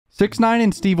6ix9ine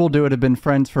and Stevewilldoit have been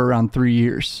friends for around 3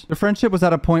 years. Their friendship was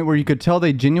at a point where you could tell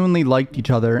they genuinely liked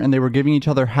each other and they were giving each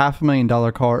other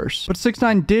 $500,000 cars. But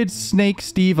 6ix9ine did snake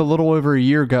Steve a little over a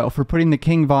year ago for putting the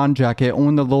King Von jacket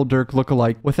on the Lil Durk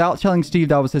lookalike without telling Steve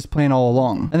that was his plan all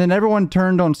along. And then everyone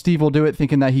turned on Stevewilldoit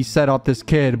thinking that he set up this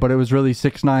kid, but it was really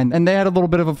 6ix9ine. And they had a little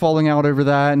bit of a falling out over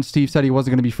that, and Steve said he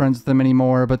wasn't going to be friends with them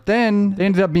anymore. But then they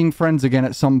ended up being friends again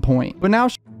at some point. But now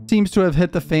seems to have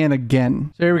hit the fan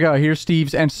again. So here we go. Here's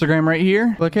Steve's Instagram right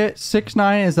here. Look at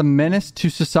 6ix9ine is a menace to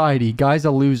society. Guy's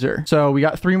a loser. So we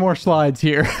got 3 more slides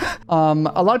here. A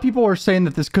lot of people are saying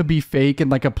that this could be fake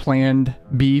and like a planned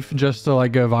beef just to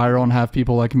like go viral and have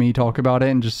people like me talk about it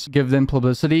and just give them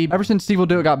publicity. Ever since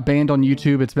Stevewilldoit got banned on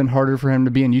YouTube, it's been harder for him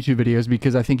to be in YouTube videos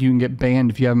because I think you can get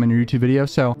banned if you have him in your YouTube video.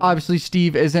 So obviously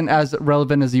Steve isn't as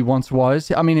relevant as he once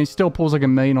was. I mean, he still pulls like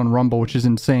 1 million on Rumble, which is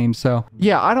insane. So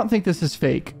yeah, I don't think this is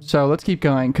fake. So let's keep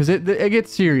going because it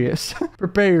gets serious.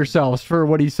 Prepare yourselves for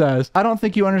what he says. I don't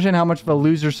think you understand how much of a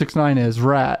loser 6ix9ine is.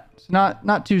 Rat. It's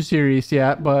not too serious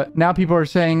yet, but now people are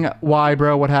saying, why,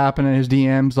 bro? What happened in his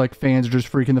DMs? Like, fans are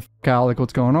just freaking the fuck out. Like,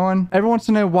 what's going on? Everyone wants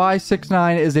to know why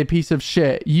 6ix9ine is a piece of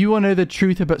shit. You will know the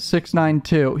truth about 6ix9ine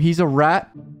too. He's a rat.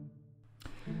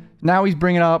 Now he's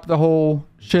bringing up the whole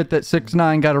shit that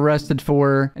 6ix9ine got arrested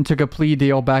for and took a plea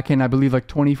deal back in, I believe, like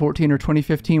 2014 or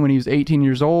 2015 when he was 18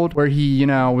 years old, where he, you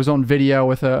know, was on video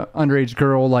with a underage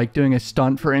girl, like doing a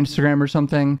stunt for Instagram or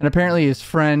something. And apparently his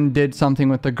friend did something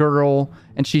with the girl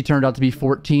and she turned out to be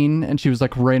 14 and she was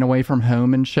like ran away from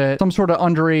home and shit. Some sort of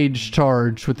underage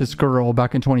charge with this girl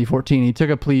back in 2014. He took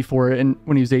a plea for it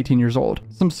when he was 18 years old.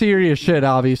 Some serious shit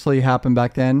obviously happened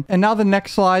back then. And now the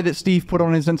next slide that Steve put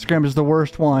on his Instagram is the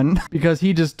worst one because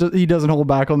he doesn't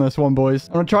hold back on this one, boys.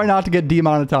 I'm gonna try not to get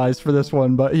demonetized for this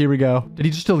one, but here we go. Did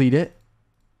he just delete it?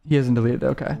 He hasn't deleted it.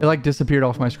 Okay. It like disappeared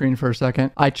off my screen for a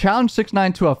second. I challenged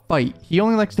 6ix9ine to a fight. He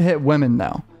only likes to hit women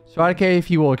though. So I don't care if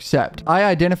he will accept. I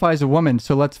identify as a woman,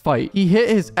 so let's fight. He hit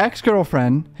his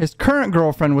ex-girlfriend, his current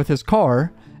girlfriend with his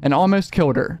car, and almost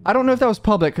killed her. I don't know if that was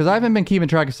public because I haven't been keeping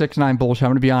track of 6ix9ine bullshit.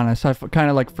 I'm gonna be honest. I've kind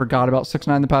of like forgot about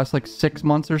 6ix9ine the past like 6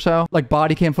 months or so. Like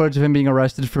body cam footage of him being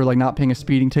arrested for like not paying a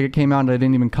speeding ticket came out and I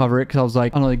didn't even cover it because I was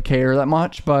like, I don't really care that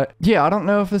much. But yeah, I don't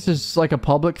know if this is like a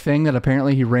public thing that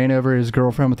apparently he ran over his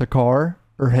girlfriend with a car.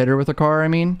 Or hit her with a car, I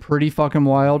mean. Pretty fucking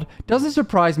wild. Doesn't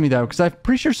surprise me though, because I'm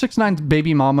pretty sure 6ix9ine's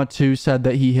baby mama too said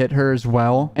that he hit her as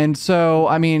well. And so,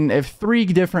 I mean, if 3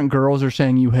 different girls are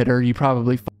saying you hit her, you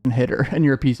probably fucking hit her and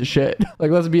you're a piece of shit. Like,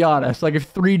 let's be honest. Like, if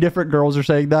 3 different girls are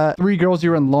saying that, 3 girls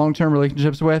you're in long-term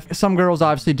relationships with, some girls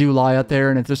obviously do lie out there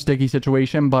and it's a sticky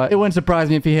situation, but it wouldn't surprise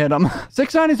me if he hit them.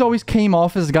 6ix9ine has always came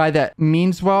off as a guy that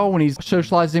means well when he's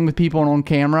socializing with people and on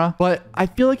camera, but I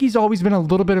feel like he's always been a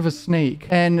little bit of a snake.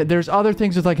 And there's other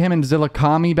things with like him and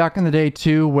CUFBOYS back in the day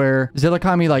too, where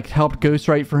CUFBOYS like helped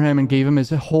ghostwrite for him and gave him his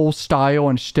whole style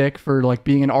and shtick for like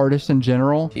being an artist in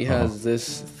general. He has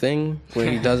this thing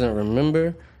where he doesn't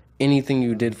remember anything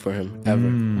you did for him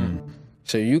ever.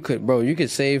 So you could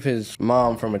save his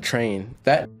mom from a train.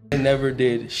 That never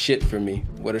did shit for me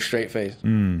with a straight face.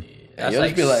 You'll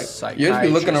just be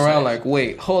looking around like,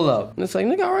 wait, hold up. And it's like,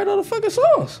 nigga, I write all the fucking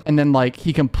songs. And then like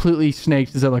he completely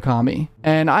snaked CUFBOYS.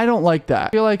 And I don't like that. I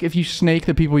feel like if you snake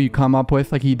the people you come up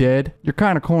with like he did, you're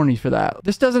kind of corny for that.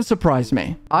 This doesn't surprise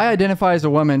me. I identify as a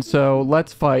woman, so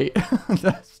let's fight.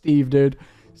 That's Steve, dude.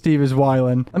 Steve is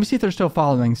wildin'. Let me see if they're still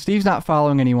following. Steve's not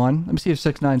following anyone. Let me see if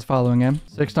 6ix9ine's following him.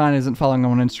 6ix9ine isn't following him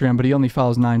on Instagram, but he only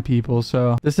follows 9 people.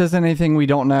 So this isn't anything we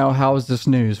don't know. How is this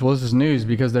news? Well, this is news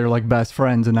because they're like best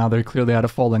friends and now they're clearly out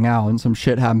of falling out and some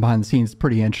shit happened behind the scenes. It's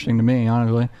pretty interesting to me,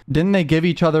 honestly. Didn't they give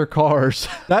each other cars?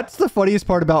 That's the funniest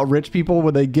part about rich people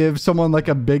when they give someone like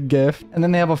a big gift and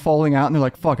then they have a falling out and they're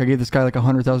like, fuck, I gave this guy like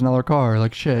 $100,000 car.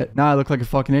 Like shit. Now I look like a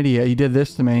fucking idiot. He did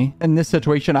this to me. In this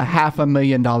situation, a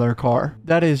 $500,000 car.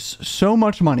 That is so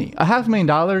much money. A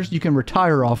 $500,000 you can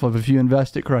retire off of if you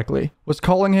invest it correctly. Was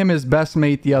calling him his best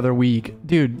mate the other week.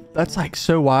 Dude, that's like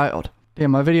so wild.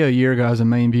 Damn, my video a year ago has 1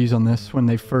 million views on this when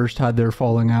they first had their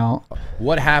falling out.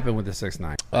 What happened with the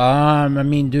 6ix9ine? I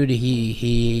mean, dude,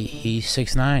 he's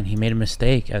 6ix9ine. He made a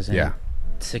mistake, as in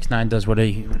 6ix9ine does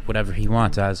whatever he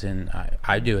wants, as in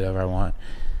I do whatever I want.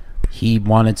 He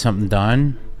wanted something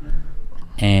done,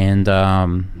 and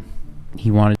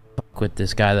he wanted with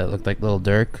this guy that looked like Lil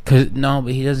Durk. Cause no,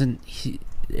 but he doesn't.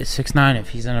 6ix9ine, if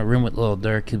he's in a room with Lil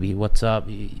Durk, he'll be, "What's up?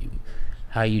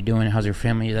 How you doing? How's your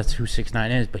family?" That's who 6ix9ine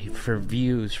is. But for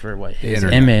views, for what his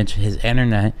image, his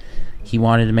internet, he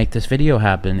wanted to make this video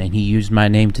happen, and he used my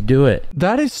name to do it.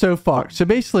 That is so fucked. So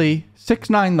basically,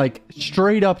 6ix9ine like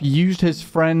straight up used his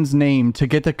friend's name to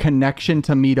get the connection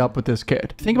to meet up with this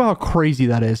kid. Think about how crazy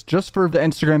that is, just for the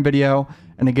Instagram video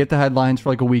and to get the headlines for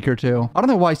like a week or two. I don't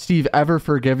know why Steve ever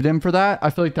forgave him for that.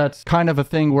 I feel like that's kind of a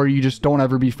thing where you just don't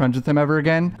ever be friends with him ever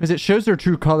again, because it shows their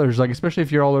true colors. Like, especially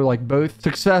if you're all like both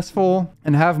successful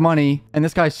and have money, and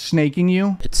this guy's snaking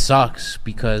you. It sucks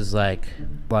because like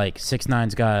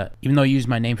 6ix9ine's got, even though he used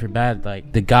my name for bad,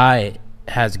 like the guy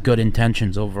has good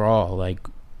intentions overall. Like,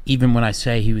 even when I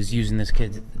say he was using this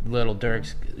kid's Little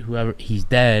Dirk's, whoever, he's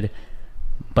dead,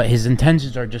 but his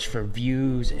intentions are just for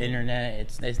views,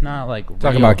 internet. It's not like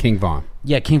talking about King Von.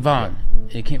 Yeah, King Von.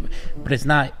 But it's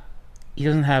not. He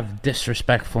doesn't have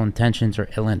disrespectful intentions or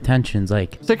ill intentions.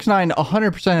 Like 6ix9ine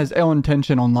 100% has ill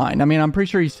intention online. I mean, I'm pretty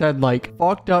sure he said like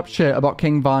fucked up shit about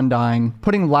King Von dying,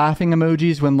 putting laughing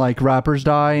emojis when like rappers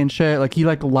die and shit. Like he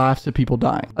like laughs at people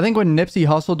dying. I think when Nipsey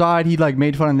Hussle died, he like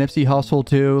made fun of Nipsey Hussle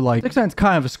too. Like 6ix9ine's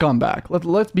kind of a scumbag.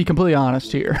 Let's be completely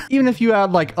honest here. Even if you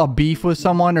had like a beef with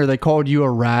someone or they called you a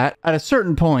rat, at a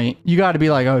certain point you got to be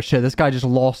like, oh shit, this guy just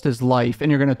lost his life, and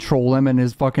you're gonna troll him in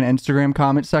his fucking Instagram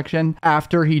comment section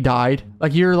after he died.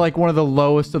 Like, you're like one of the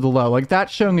lowest of the low. Like,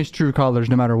 that's showing his true colors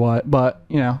no matter what. But,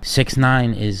 you know,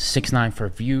 6ix9ine is 6ix9ine for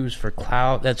views, for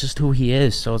clout. That's just who he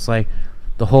is. So it's like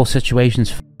the whole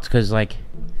situation's because like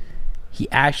he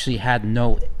actually had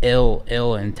no ill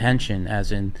intention,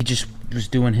 as in he just was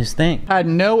doing his thing. Had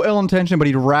no ill intention, but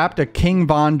he wrapped a King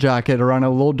Von jacket around a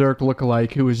Lil Durk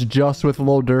lookalike who was just with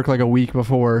Lil Durk like a week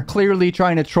before, clearly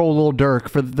trying to troll Lil Durk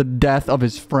for the death of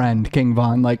his friend King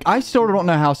Von. Like, I still don't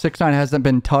know how 6ix9ine hasn't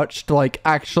been touched, like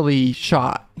actually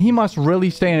shot. He must really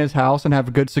stay in his house and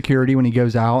have good security when he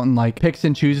goes out and like picks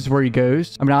and chooses where he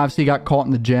goes. I mean, obviously he got caught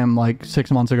in the gym like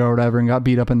 6 months ago or whatever and got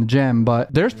beat up in the gym,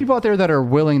 but there's people out there that are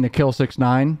willing to kill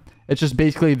 6ix9ine. It's just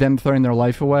basically them throwing their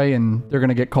life away, and they're going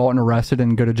to get caught and arrested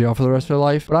and go to jail for the rest of their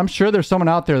life. But I'm sure there's someone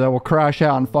out there that will crash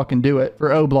out and fucking do it for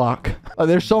O-Block.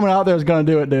 There's someone out there that's going to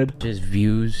do it, dude. His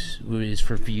views is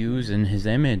for views and his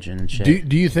image and shit.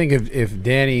 Do you think if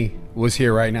Danny was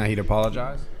here right now, he'd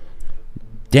apologize?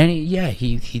 Danny, yeah,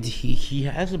 he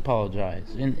has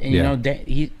apologized. And you know,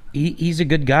 he's a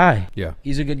good guy. Yeah.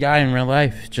 He's a good guy in real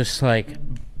life. Just like,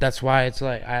 that's why it's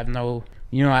like, I have no,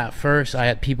 you know, at first I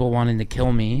had people wanting to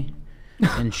kill me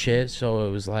and shit, so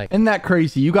it was like, isn't that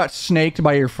crazy? You got snaked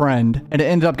by your friend and it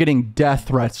ended up getting death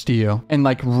threats to you and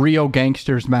like real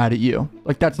gangsters mad at you.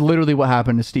 Like, that's literally what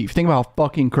happened to Steve. Think about how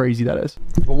fucking crazy that is.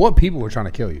 But what people were trying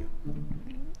to kill you?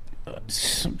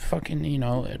 some fucking, you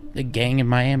know, a gang in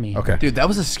Miami. Okay. Dude, that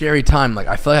was a scary time. Like,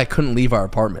 I feel like I couldn't leave our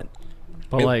apartment.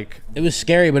 But like, it was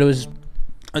scary, but it was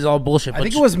all bullshit. I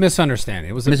think it was misunderstanding.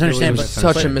 It was misunderstanding. It was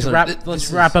Such a misunderstanding.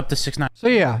 Let's wrap up the 6ix9ine. So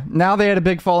yeah, now they had a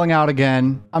big falling out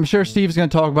again. I'm sure Steve's going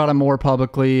to talk about it more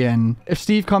publicly, and if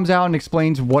Steve comes out and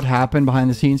explains what happened behind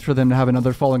the scenes for them to have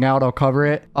another falling out, I'll cover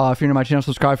it. If you're new to my channel,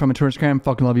 subscribe from my Twitter, Instagram.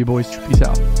 Fucking love you, boys. Peace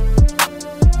out.